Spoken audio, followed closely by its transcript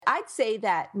I'd say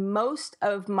that most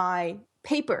of my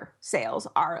paper sales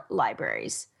are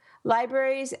libraries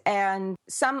and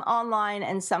some online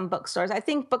and some bookstores. I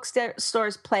think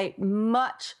bookstores play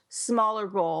much smaller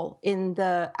role in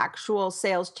the actual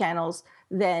sales channels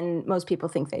than most people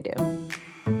think they do.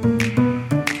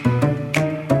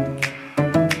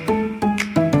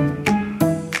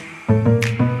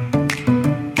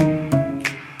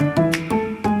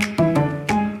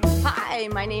 Hi,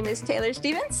 my name is Taylor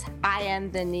Stevens. I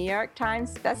am the New York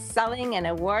Times best-selling and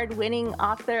award-winning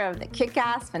author of the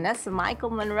kick-ass Vanessa Michael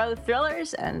Monroe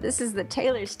thrillers, and this is the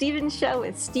Taylor Stevens Show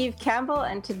with Steve Campbell,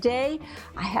 and today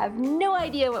I have no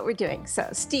idea what we're doing. So,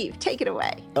 Steve, take it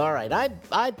away. All right.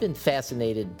 I've been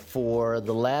fascinated for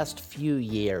the last few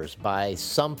years by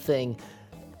something,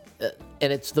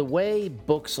 and it's the way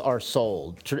books are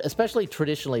sold, especially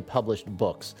traditionally published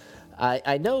books.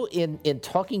 I know in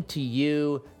talking to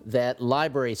you that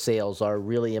library sales are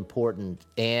really important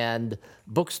and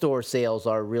bookstore sales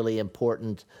are really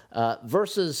important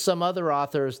versus some other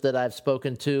authors that I've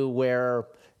spoken to where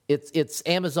it's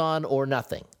Amazon or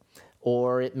nothing,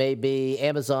 or it may be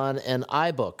Amazon and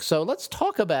iBook. So let's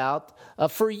talk about,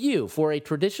 for a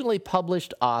traditionally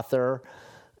published author,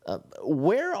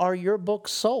 where are your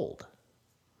books sold?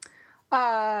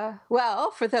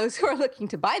 Well, for those who are looking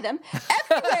to buy them,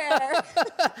 everywhere.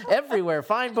 Everywhere.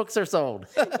 Fine books are sold.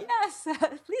 Yes,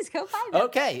 please go buy them.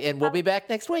 Okay, and we'll be back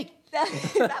next week. That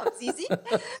was easy.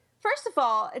 First of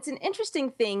all, it's an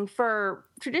interesting thing for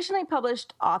traditionally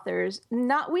published authors.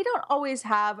 We don't always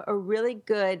have a really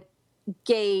good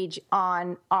gauge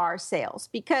on our sales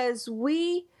because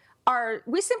we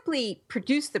simply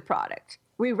produce the product.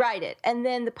 We write it, and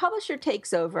then the publisher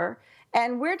takes over.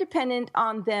 And we're dependent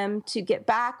on them to get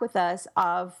back with us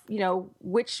of,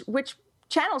 which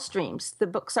channel streams the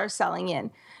books are selling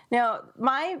in. Now,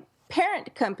 my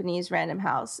parent company is Random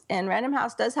House, and Random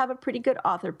House does have a pretty good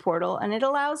author portal, and it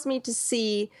allows me to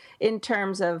see in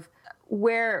terms of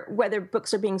whether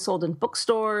books are being sold in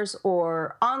bookstores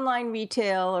or online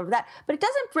retail or that, but it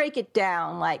doesn't break it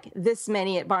down like this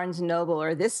many at Barnes & Noble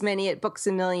or this many at Books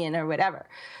A Million or whatever.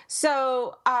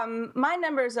 So my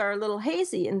numbers are a little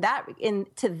hazy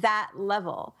to that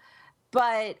level,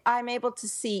 but I'm able to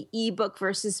see ebook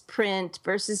versus print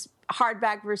versus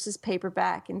hardback versus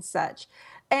paperback and such.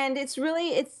 And it's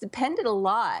depended a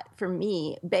lot for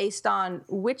me based on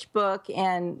which book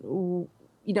and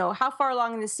how far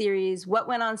along in the series, what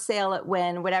went on sale at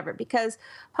when, whatever, because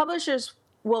publishers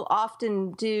will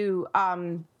often do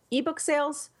ebook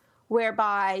sales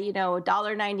whereby,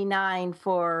 $1.99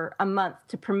 for a month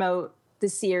to promote the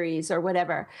series or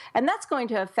whatever. And that's going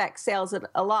to affect sales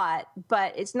a lot,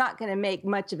 but it's not going to make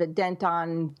much of a dent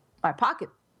on my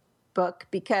pocketbook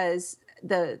because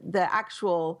the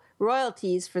actual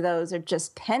royalties for those are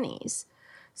just pennies.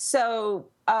 So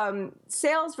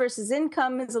sales versus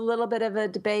income is a little bit of a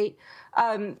debate.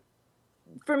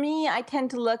 For me, I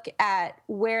tend to look at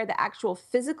where the actual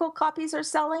physical copies are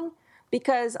selling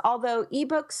because although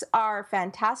ebooks are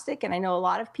fantastic and I know a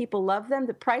lot of people love them,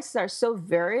 the prices are so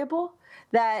variable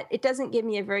that it doesn't give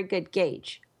me a very good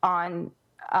gauge on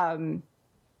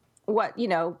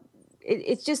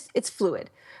it's fluid.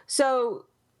 So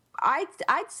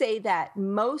I'd say that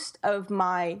most of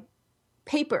my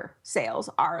paper sales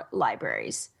are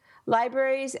libraries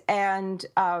and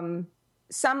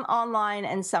some online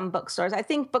and some bookstores. I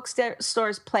think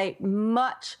bookstores play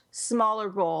much smaller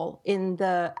role in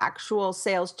the actual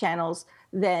sales channels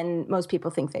than most people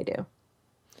think they do.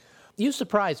 You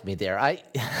surprised me there.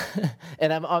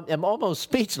 And I'm almost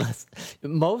speechless.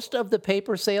 Most of the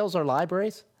paper sales are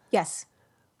libraries? Yes.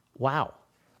 Wow.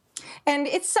 And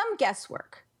it's some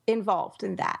guesswork involved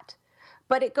in that.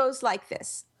 But it goes like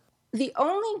this. The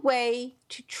only way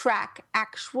to track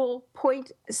actual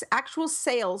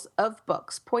sales of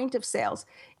books, point of sales,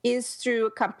 is through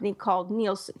a company called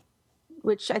Nielsen,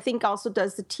 which I think also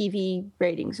does the TV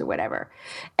ratings or whatever.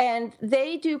 And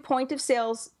they do point of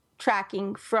sales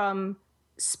tracking from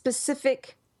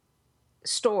specific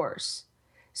stores.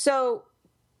 So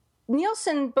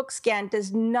Nielsen BookScan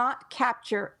does not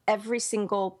capture every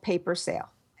single paper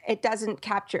sale. It doesn't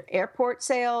capture airport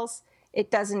sales.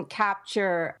 It doesn't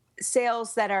capture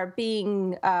sales that are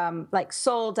being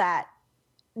sold at,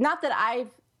 not that I've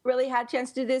really had a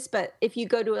chance to do this, but if you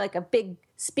go to like a big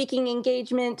speaking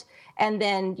engagement and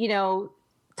then,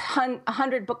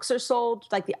 100 books are sold,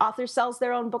 like the author sells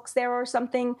their own books there or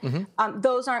something,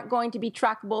 those aren't going to be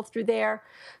trackable through there.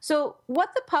 So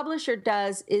what the publisher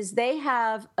does is they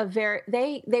have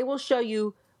they will show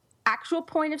you actual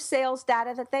point of sales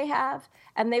data that they have,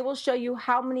 and they will show you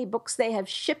how many books they have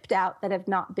shipped out that have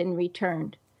not been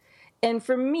returned. And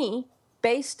for me,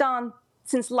 based on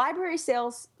since library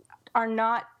sales are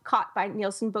not caught by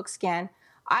Nielsen BookScan,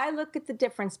 I look at the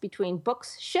difference between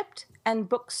books shipped and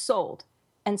books sold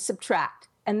and subtract.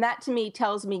 And that to me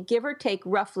tells me, give or take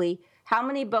roughly, how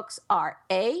many books are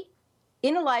A,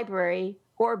 in a library,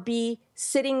 or B,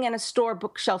 sitting in a store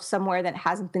bookshelf somewhere that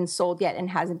hasn't been sold yet and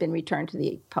hasn't been returned to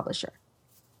the publisher.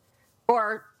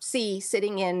 Or C,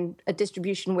 sitting in a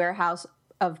distribution warehouse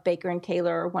of Baker and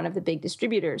Taylor or one of the big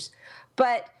distributors.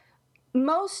 But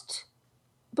most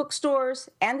bookstores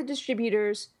and the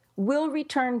distributors will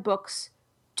return books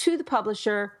to the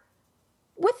publisher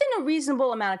within a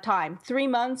reasonable amount of time, 3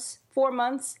 months, 4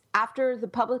 months after the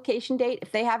publication date.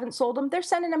 If they haven't sold them, they're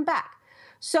sending them back.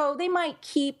 So they might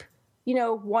keep,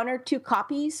 1 or 2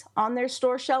 copies on their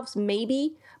store shelves,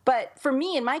 maybe. But for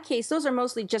me, in my case, those are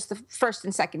mostly just the first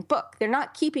and second book. They're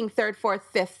not keeping third, fourth,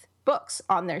 fifth books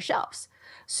on their shelves.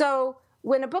 So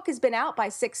when a book has been out by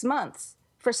 6 months,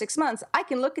 for 6 months, I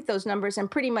can look at those numbers and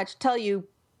pretty much tell you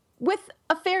with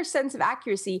a fair sense of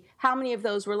accuracy how many of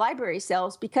those were library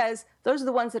sales, because those are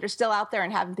the ones that are still out there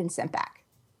and haven't been sent back.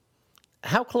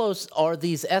 How close are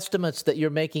these estimates that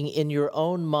you're making in your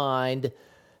own mind?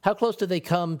 How close do they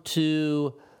come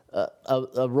to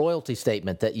a royalty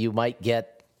statement that you might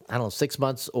get, 6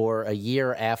 months or a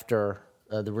year after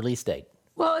the release date?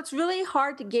 Well, it's really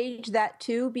hard to gauge that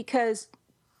too, because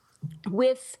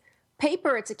with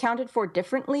paper, it's accounted for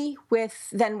differently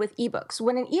than with ebooks.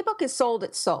 When an ebook is sold,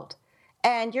 it's sold.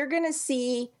 And you're going to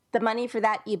see the money for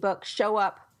that ebook show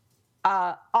up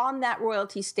on that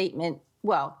royalty statement,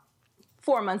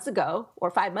 4 months ago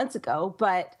or 5 months ago.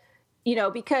 But,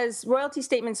 because royalty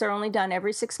statements are only done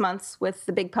every 6 months with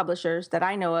the big publishers that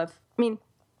I know of. I mean,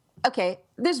 okay,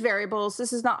 there's variables.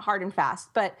 This is not hard and fast.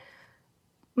 But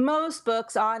most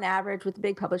books, on average, with the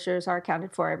big publishers are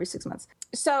accounted for every 6 months.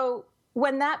 So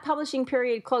when that publishing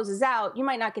period closes out, you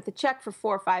might not get the check for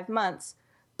 4 or 5 months,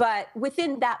 but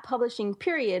within that publishing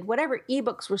period, whatever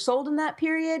ebooks were sold in that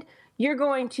period, you're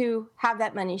going to have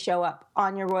that money show up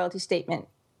on your royalty statement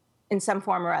in some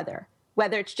form or other,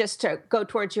 whether it's just to go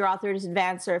towards your author's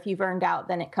advance, or if you've earned out,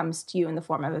 then it comes to you in the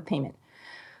form of a payment.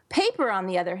 Paper, on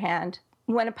the other hand,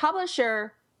 when a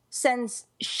publisher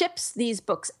ships these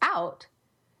books out,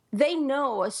 they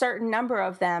know a certain number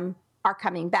of them are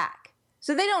coming back.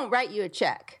 So they don't write you a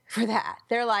check for that.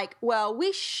 They're like, well,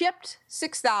 we shipped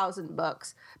 6,000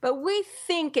 books, but we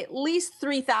think at least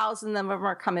 3,000 of them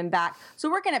are coming back.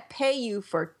 So we're going to pay you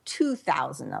for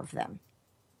 2,000 of them.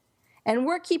 And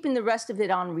we're keeping the rest of it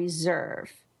on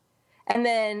reserve. And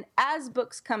then as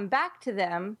books come back to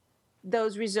them,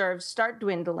 those reserves start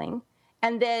dwindling.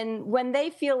 And then when they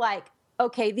feel like,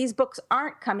 okay, these books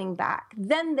aren't coming back,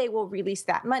 then they will release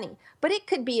that money. But it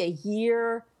could be a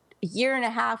year and a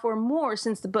half or more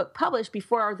since the book published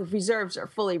before the reserves are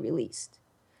fully released.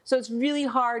 So it's really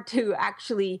hard to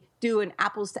actually do an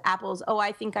apples to apples. Oh,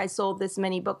 I think I sold this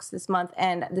many books this month,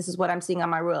 and this is what I'm seeing on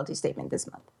my royalty statement this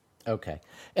month. Okay.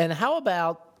 And how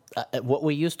about what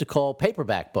we used to call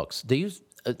paperback books?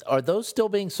 Are those still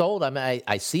being sold? I mean,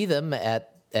 I see them at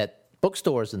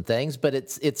bookstores and things, but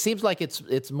it seems like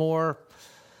it's more,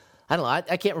 I don't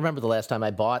know, I can't remember the last time I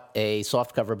bought a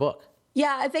softcover book.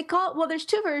 Yeah, there's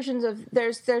 2 versions of,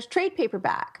 there's trade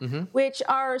paperback, which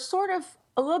are sort of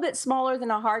a little bit smaller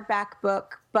than a hardback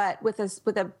book, but with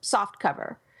a soft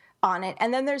cover on it.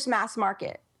 And then there's mass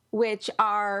market, which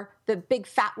are the big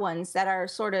fat ones that are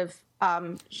sort of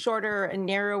shorter and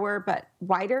narrower, but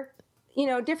wider.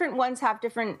 Different ones have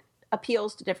different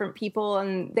appeals to different people,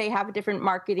 and they have a different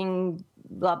marketing,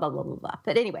 blah, blah, blah, blah, blah.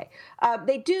 But anyway,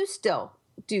 they do still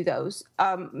do those.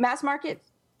 Mass market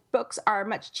books are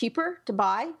much cheaper to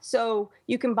buy. So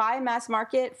you can buy a mass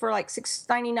market for like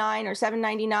 $6.99 or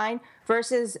 $7.99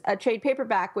 versus a trade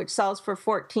paperback, which sells for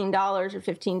 $14 or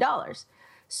 $15.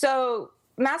 So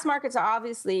mass markets are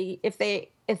obviously, if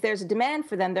there's a demand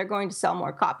for them, they're going to sell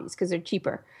more copies because they're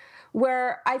cheaper.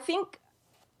 Where I think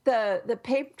the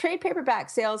trade paperback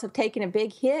sales have taken a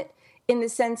big hit in the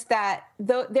sense that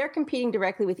they're competing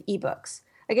directly with ebooks.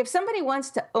 Like if somebody wants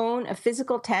to own a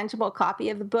physical, tangible copy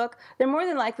of the book, they're more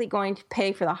than likely going to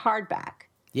pay for the hardback.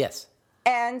 Yes.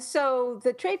 And so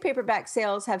the trade paperback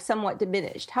sales have somewhat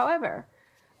diminished. However,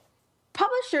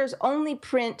 publishers only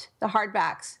print the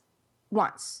hardbacks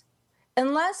once,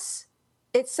 unless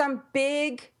it's some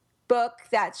big book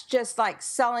that's just like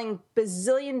selling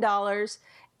bazillion dollars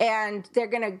and they're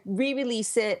going to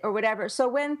re-release it or whatever. So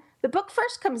when the book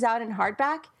first comes out in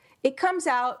hardback, it comes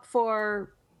out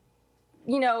for,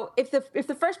 if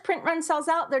the first print run sells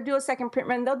out, they'll do a second print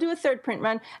run, they'll do a third print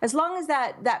run, as long as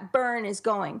that burn is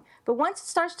going. But once it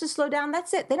starts to slow down,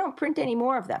 that's it. They don't print any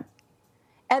more of them.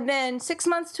 And then 6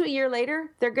 months to a year later,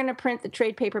 they're going to print the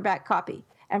trade paperback copy.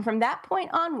 And from that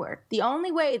point onward, the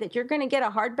only way that you're going to get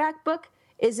a hardback book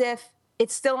is if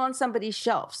it's still on somebody's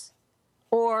shelves,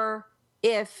 or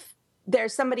if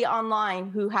there's somebody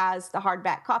online who has the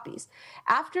hardback copies.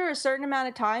 After a certain amount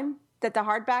of time that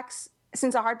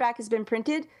since a hardback has been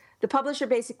printed, the publisher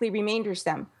basically remainders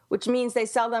them, which means they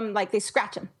sell them, like they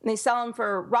scratch them. And they sell them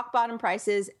for rock bottom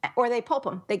prices, or they pulp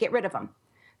them. They get rid of them.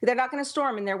 They're not going to store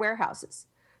them in their warehouses.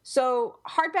 So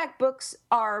hardback books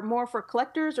are more for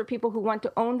collectors or people who want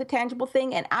to own the tangible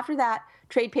thing. And after that,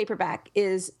 trade paperback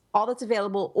is all that's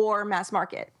available, or mass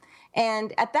market.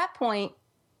 And at that point,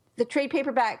 the trade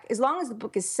paperback, as long as the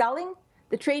book is selling,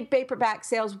 the trade paperback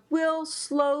sales will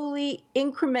slowly,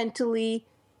 incrementally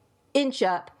inch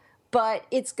up. But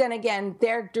it's going to, again,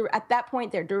 at that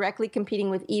point, they're directly competing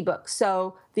with ebooks.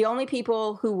 So the only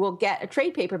people who will get a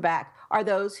trade paperback are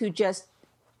those who just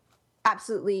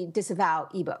absolutely disavow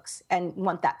ebooks and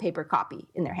want that paper copy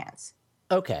in their hands.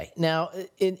 Okay. Now,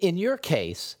 in your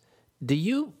case,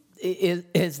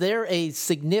 is there a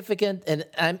significant,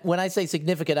 and when I say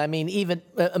significant, I mean even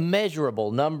a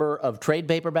measurable number of trade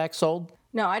paperbacks sold?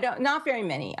 No, I don't. Not very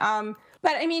many. But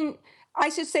I mean, I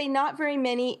should say not very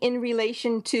many in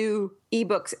relation to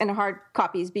ebooks and hard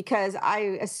copies, because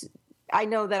I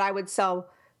know that I would sell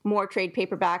more trade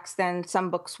paperbacks than some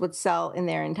books would sell in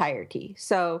their entirety.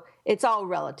 So it's all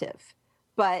relative.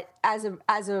 But as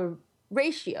a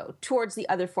ratio towards the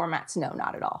other formats, no,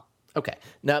 not at all. Okay.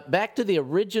 Now, back to the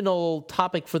original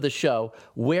topic for the show,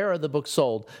 where are the books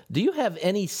sold? Do you have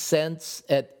any sense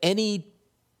at any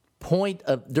point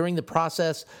during the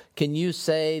process, can you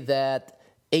say that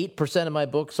 8% of my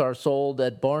books are sold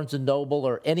at Barnes & Noble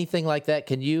or anything like that?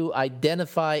 Can you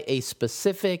identify a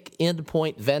specific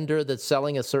endpoint vendor that's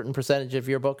selling a certain percentage of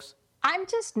your books? I'm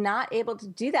just not able to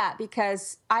do that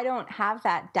because I don't have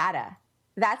that data.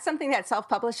 That's something that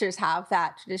self-publishers have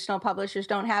that traditional publishers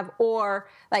don't have. Or,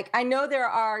 like, I know there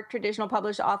are traditional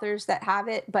published authors that have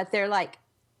it, but they're like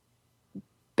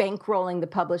bankrolling the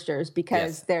publishers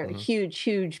because they're huge,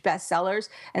 huge bestsellers.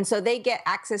 And so they get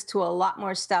access to a lot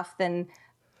more stuff than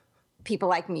people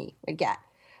like me would get.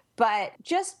 But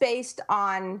just based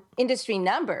on industry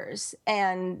numbers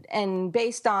and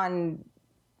based on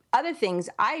other things,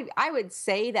 I would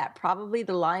say that probably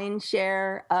the lion's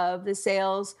share of the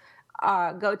sales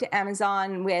go to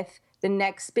Amazon, with the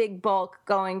next big bulk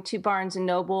going to Barnes &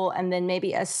 Noble, and then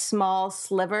maybe a small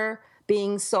sliver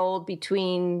being sold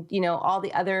between, all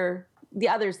the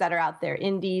others that are out there,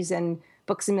 Indies and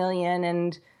Books A Million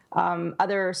and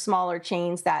other smaller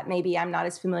chains that maybe I'm not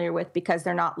as familiar with because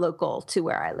they're not local to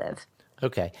where I live.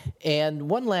 Okay.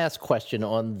 And one last question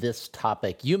on this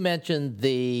topic. You mentioned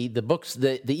the books,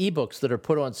 the ebooks that are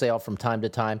put on sale from time to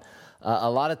time. A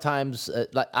lot of times,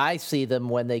 I see them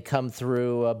when they come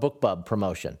through a BookBub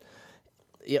promotion.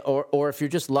 Or if you're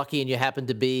just lucky and you happen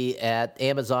to be at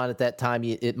Amazon at that time,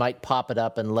 it might pop it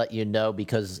up and let you know,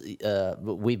 because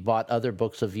we've bought other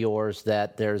books of yours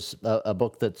that there's a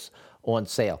book that's on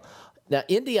sale. Now,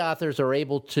 indie authors are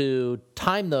able to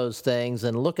time those things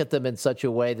and look at them in such a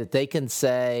way that they can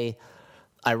say,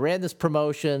 I ran this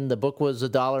promotion, the book was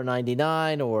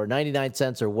 $1.99 or 99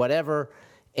 cents or whatever,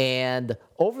 and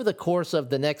over the course of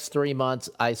the next 3 months,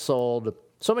 I sold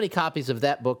so many copies of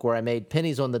that book where I made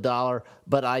pennies on the dollar,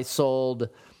 but I sold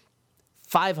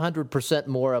 500%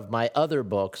 more of my other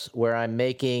books where I'm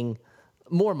making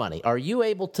more money. Are you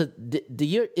able to,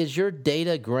 is your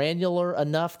data granular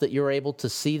enough that you're able to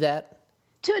see that?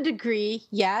 To a degree,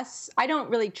 yes. I don't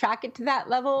really track it to that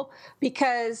level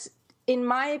because, in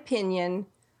my opinion,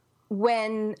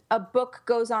 when a book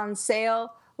goes on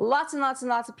sale, lots and lots and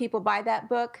lots of people buy that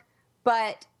book,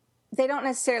 but they don't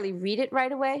necessarily read it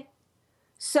right away.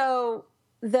 So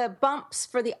the bumps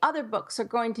for the other books are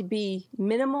going to be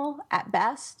minimal at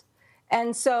best.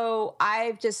 And so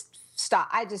I've just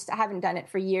stopped. I haven't done it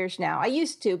for years now. I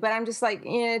used to, but I'm just like,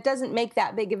 it doesn't make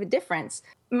that big of a difference.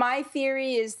 My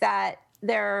theory is that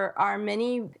there are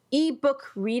many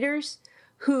ebook readers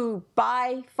who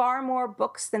buy far more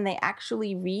books than they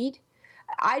actually read.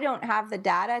 I don't have the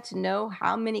data to know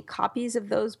how many copies of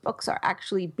those books are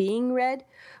actually being read,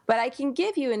 but I can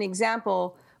give you an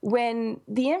example. When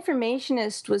The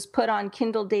Informationist was put on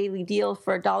Kindle Daily Deal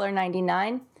for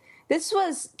 $1.99,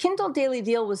 Kindle Daily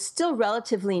Deal was still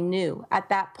relatively new at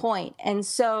that point, and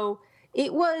so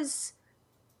it was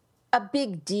a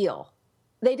big deal.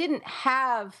 They didn't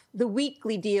have the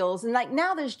weekly deals, and like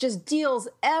now there's just deals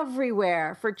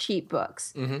everywhere for cheap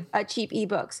books, cheap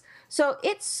ebooks. So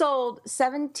it sold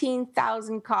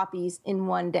 17,000 copies in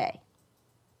one day.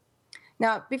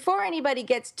 Now, before anybody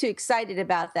gets too excited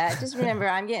about that, just remember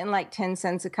I'm getting like 10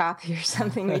 cents a copy or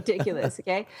something ridiculous,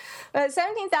 okay? But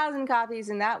 17,000 copies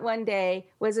in that one day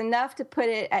was enough to put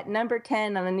it at number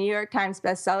 10 on the New York Times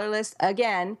bestseller list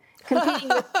again,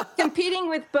 competing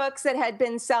with books that had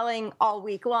been selling all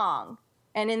week long.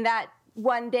 And in that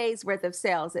one day's worth of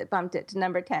sales, it bumped it to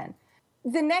number 10.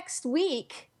 The next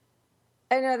week,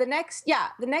 the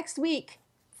next week,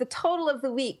 the total of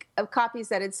the week of copies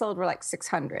that had sold were like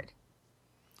 600.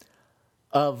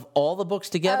 Of all the books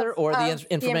together, or the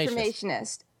Informationist? The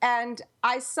Informationist. And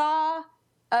I saw,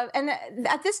 and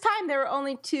at this time there were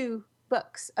only 2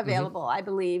 books available, I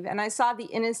believe. And I saw The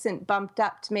Innocent bumped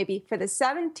up to maybe, for the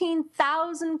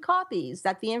 17,000 copies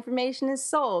that The Informationist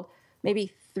sold,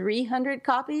 maybe 300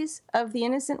 copies of The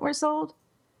Innocent were sold.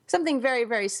 Something very,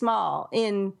 very small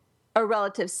in a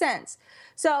relative sense.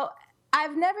 So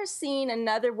I've never seen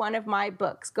another one of my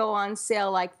books go on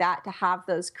sale like that to have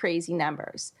those crazy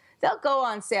numbers. They'll go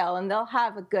on sale and they'll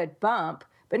have a good bump,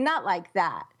 but not like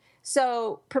that.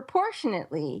 So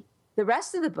proportionately, the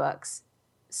rest of the books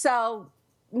sell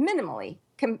minimally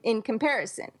in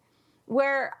comparison.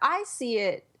 Where I see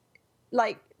it,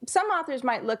 like some authors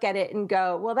might look at it and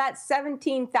go, well, that's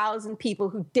 17,000 people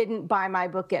who didn't buy my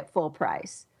book at full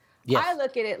price. Yes. I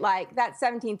look at it like that's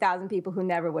 17,000 people who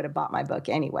never would have bought my book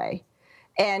anyway.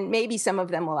 And maybe some of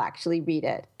them will actually read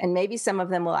it. And maybe some of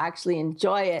them will actually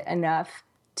enjoy it enough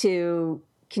to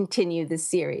continue the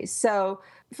series. So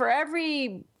for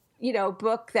every,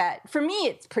 book that, for me,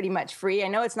 it's pretty much free. I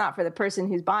know it's not for the person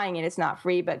who's buying it. It's not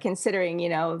free, but considering,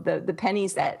 the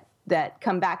pennies that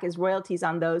come back as royalties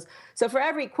on those. So for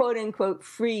every quote unquote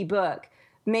free book,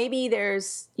 maybe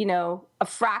there's, a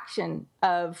fraction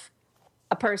of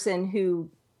a person who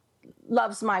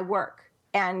loves my work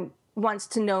and wants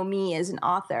to know me as an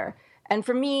author. And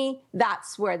for me,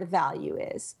 that's where the value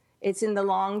is. It's in the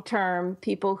long term,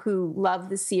 people who love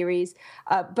the series.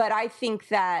 But I think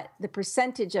that the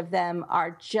percentage of them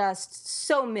are just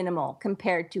so minimal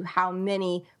compared to how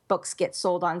many books get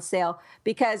sold on sale.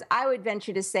 Because I would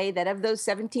venture to say that of those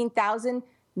 17,000,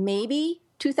 maybe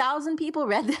 2,000 people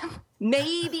read them.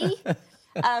 Maybe.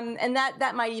 And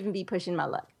that might even be pushing my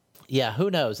luck. Yeah,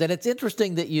 who knows? And it's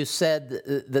interesting that you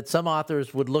said that some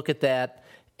authors would look at that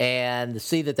and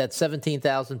see that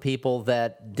 17,000 people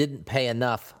that didn't pay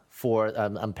enough for,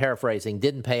 I'm paraphrasing,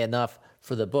 didn't pay enough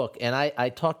for the book. And I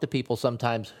talk to people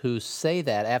sometimes who say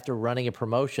that after running a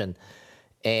promotion,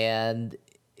 and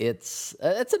it's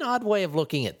an odd way of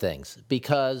looking at things,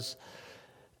 because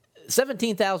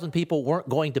 17,000 people weren't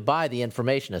going to buy The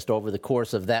Informationist over the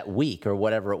course of that week or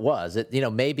whatever it was.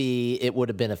 Maybe it would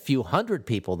have been a few hundred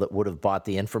people that would have bought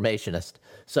The Informationist.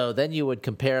 So then you would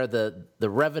compare the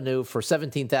revenue for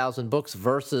 17,000 books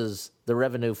versus the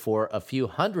revenue for a few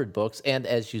hundred books. And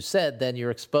as you said, then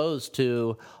you're exposed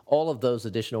to all of those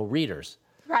additional readers.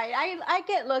 Right.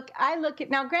 I look at,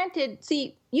 now granted,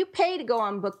 see, you pay to go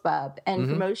on BookBub and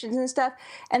promotions and stuff.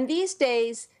 And these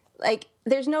days,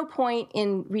 there's no point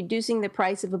in reducing the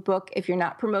price of a book if you're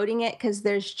not promoting it, because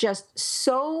there's just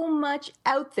so much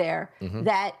out there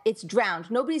that it's drowned.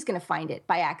 Nobody's going to find it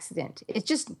by accident.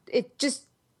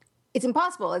 It's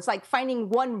impossible. It's like finding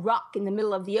one rock in the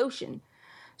middle of the ocean.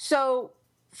 So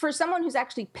for someone who's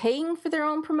actually paying for their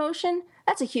own promotion,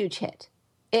 that's a huge hit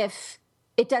if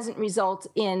it doesn't result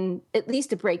in at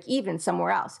least a break even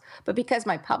somewhere else. But because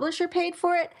my publisher paid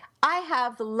for it, I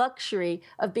have the luxury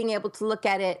of being able to look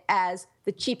at it as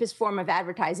the cheapest form of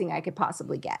advertising I could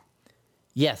possibly get.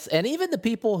 Yes, and even the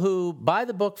people who buy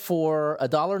the book for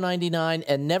 $1.99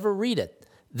 and never read it,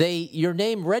 your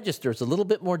name registers a little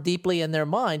bit more deeply in their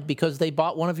mind because they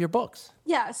bought one of your books.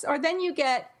 Yes, or then you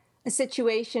get a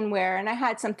situation where, and I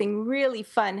had something really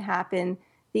fun happen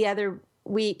the other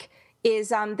week, is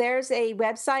there's a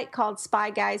website called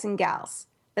Spy Guys and Gals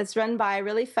that's run by a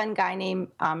really fun guy named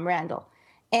Randall.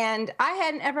 And I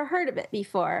hadn't ever heard of it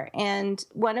before. And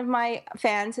one of my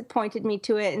fans had pointed me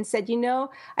to it and said,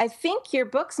 I think your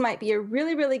books might be a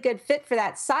really, really good fit for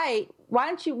that site.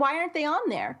 Why aren't they on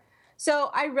there?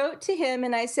 So I wrote to him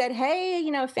and I said, hey,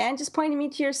 a fan just pointed me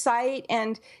to your site,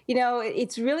 and,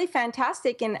 it's really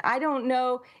fantastic. And I don't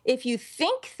know if you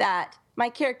think that my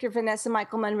character, Vanessa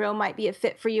Michael Monroe, might be a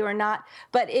fit for you or not.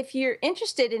 But if you're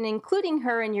interested in including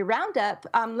her in your roundup,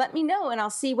 let me know and I'll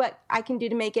see what I can do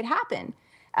to make it happen.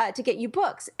 To get you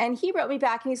books. And he wrote me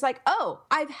back and he's like, oh,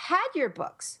 I've had your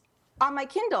books on my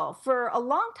Kindle for a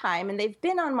long time and they've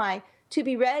been on my to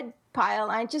be read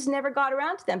pile. I just never got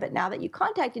around to them. But now that you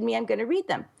contacted me, I'm going to read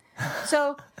them.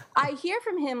 So I hear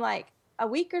from him like a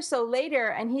week or so later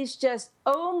and he's just,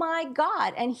 oh my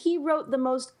God. And he wrote the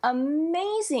most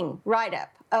amazing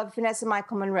write-up of Vanessa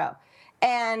Michael Monroe.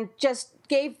 and just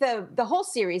gave the whole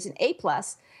series an A+.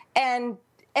 And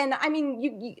I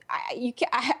mean,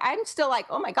 I'm still like,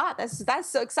 oh my God, that's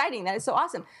so exciting. That is so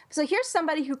awesome. So here's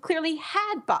somebody who clearly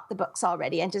had bought the books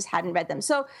already and just hadn't read them.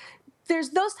 So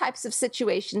there's those types of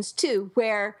situations too,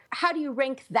 where how do you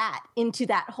rank that into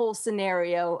that whole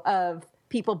scenario of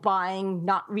people buying,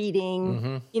 not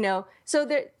reading, So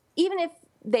even if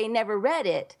they never read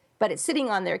it, but it's sitting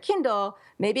on their Kindle,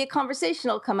 maybe a conversation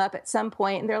will come up at some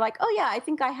point and they're like, oh yeah, I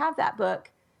think I have that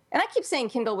book. And I keep saying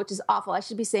Kindle, which is awful. I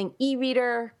should be saying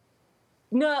e-reader,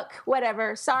 Nook,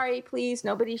 whatever. Sorry, please,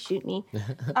 nobody shoot me.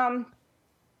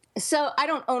 So I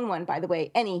don't own one, by the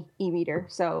way, any e-reader.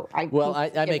 So I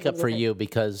make up for you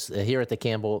because here at the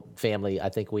Campbell family, I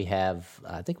think we have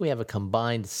a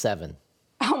combined 7.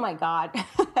 Oh my God.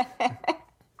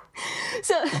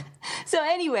 So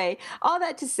anyway, all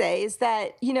that to say is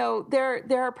that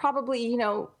there are probably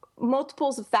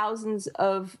multiples of thousands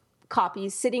of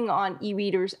copies sitting on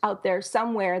e-readers out there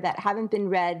somewhere that haven't been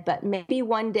read, but maybe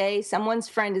one day someone's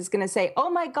friend is going to say, oh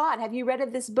my God, have you heard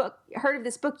of this book?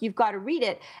 You've got to read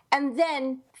it. And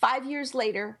then 5 years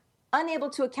later, unable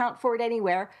to account for it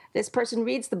anywhere, this person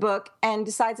reads the book and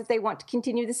decides that they want to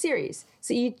continue the series.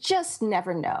 So you just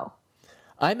never know.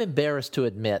 I'm embarrassed to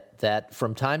admit that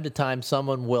from time to time,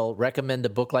 someone will recommend a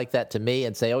book like that to me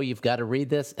and say, oh, you've got to read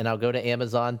this. And I'll go to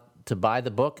Amazon to buy the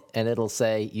book, and it'll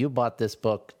say, you bought this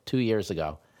book 2 years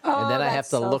ago. And then I have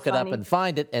to look it up and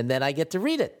find it, and then I get to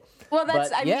read it. Well,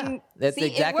 that's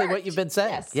exactly what you've been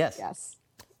saying. Yes.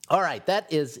 All right,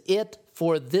 that is it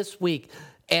for this week.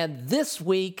 And this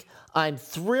week, I'm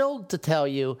thrilled to tell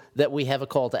you that we have a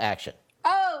call to action.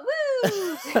 Oh,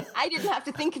 woo! I didn't have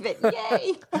to think of it.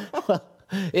 Yay! Well,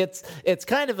 it's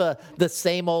kind of the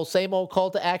same old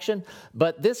call to action,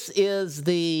 but this is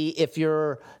if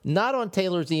you're not on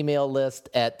Taylor's email list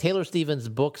at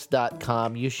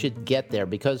taylorstevensbooks.com, you should get there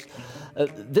because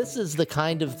this is the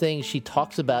kind of thing she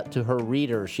talks about to her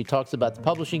readers. She talks about the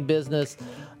publishing business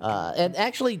and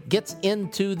actually gets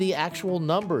into the actual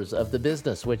numbers of the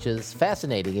business, which is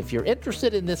fascinating. If you're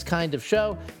interested in this kind of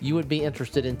show, you would be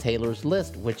interested in Taylor's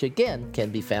list, which again can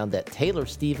be found at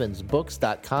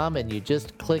taylorstevensbooks.com, and you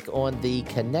just click on the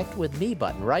Connect with Me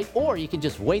button, right? Or you can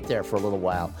just wait there for a little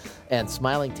while and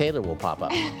Smiling Taylor will pop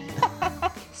up.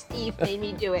 Steve made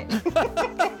me do it.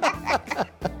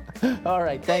 All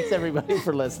right. Thanks, everybody,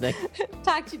 for listening.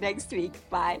 Talk to you next week.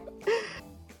 Bye.